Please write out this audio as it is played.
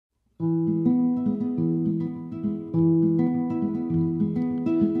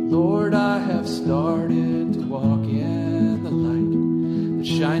I've started to walk in the light that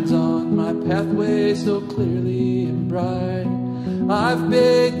shines on my pathway so clearly and bright. I've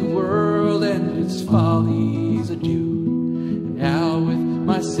bade the world and its follies adieu, and now with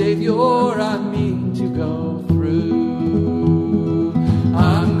my Savior I mean to go through.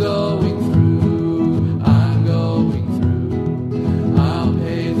 I'm going through, I'm going through. I'll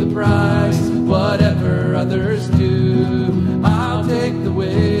pay the price, whatever others do. I'll take the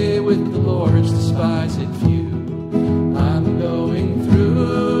way with the Lord's despised few. I'm going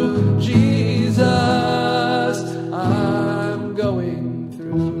through, Jesus, I'm going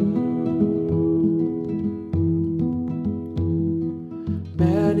through.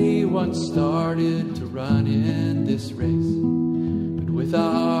 Many once started to run in this race, but with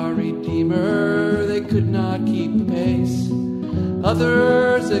our Redeemer they could not keep pace.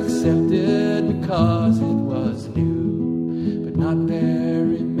 Others accepted because it was new, but not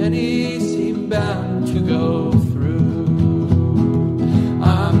very many seem bound to go through.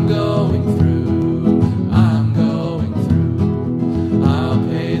 I'm going through, I'm going through. I'll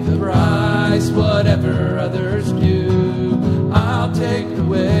pay the price, whatever others do. I'll take the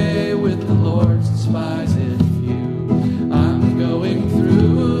way with the Lord's despised few. I'm going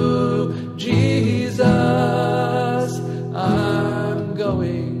through, Jesus, I'm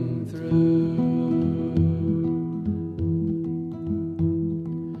going through.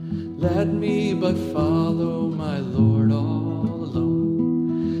 Let me but follow my Lord all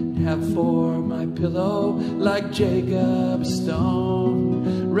alone, and have for my pillow, like Jacob, a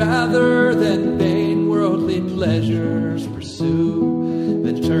stone, rather than vain worldly pleasures pursue,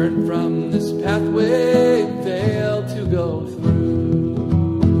 than turn from this pathway and fail to go through.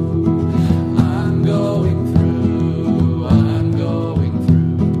 I'm going through, I'm going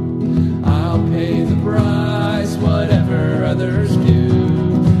through. I'll pay the price, whatever others do.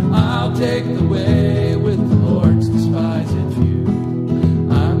 I'll take the way with the Lord's despised few.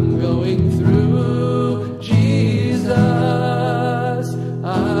 I'm going through, Jesus,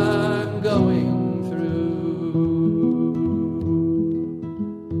 I'm going through.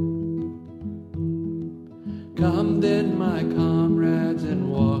 Come then, my comrades, and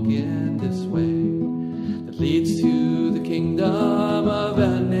walk in this way that leads to the kingdom of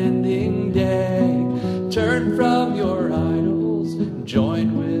unending day. Turn from your idols and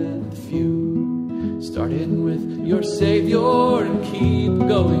join with the few. Start in with your Savior and keep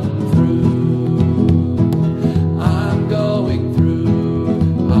going through. I'm going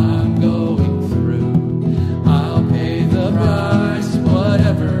through, I'm going through. I'll pay the price,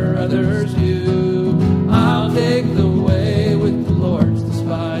 whatever others do. I'll take the way with the Lord's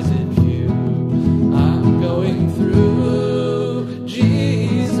despised few. I'm going through,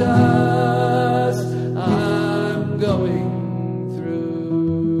 Jesus, I'm going through.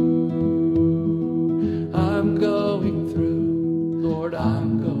 I'm going through, Lord,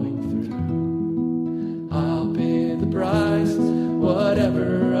 I'm going through. I'll pay the price,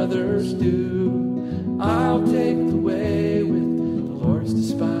 whatever others do. I'll take the